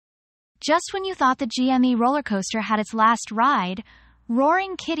Just when you thought the GME roller coaster had its last ride,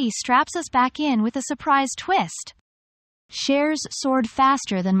 Roaring Kitty straps us back in with a surprise twist. Shares soared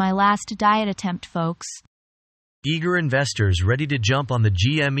faster than my last diet attempt, folks. Eager investors ready to jump on the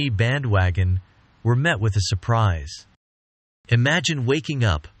GME bandwagon were met with a surprise. Imagine waking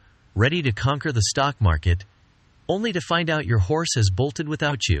up, ready to conquer the stock market, only to find out your horse has bolted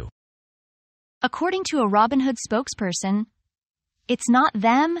without you. According to a Robinhood spokesperson, it's not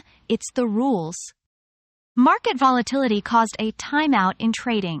them, it's the rules. Market volatility caused a timeout in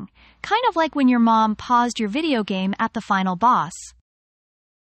trading, kind of like when your mom paused your video game at the final boss.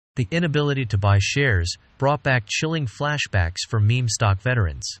 The inability to buy shares brought back chilling flashbacks for meme stock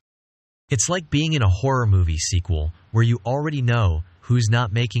veterans. It's like being in a horror movie sequel where you already know who's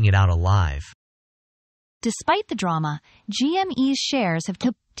not making it out alive. Despite the drama, GME's shares have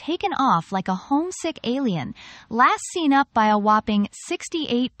taken off like a homesick alien, last seen up by a whopping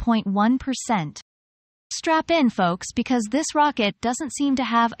 68.1%. Strap in, folks, because this rocket doesn't seem to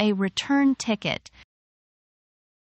have a return ticket.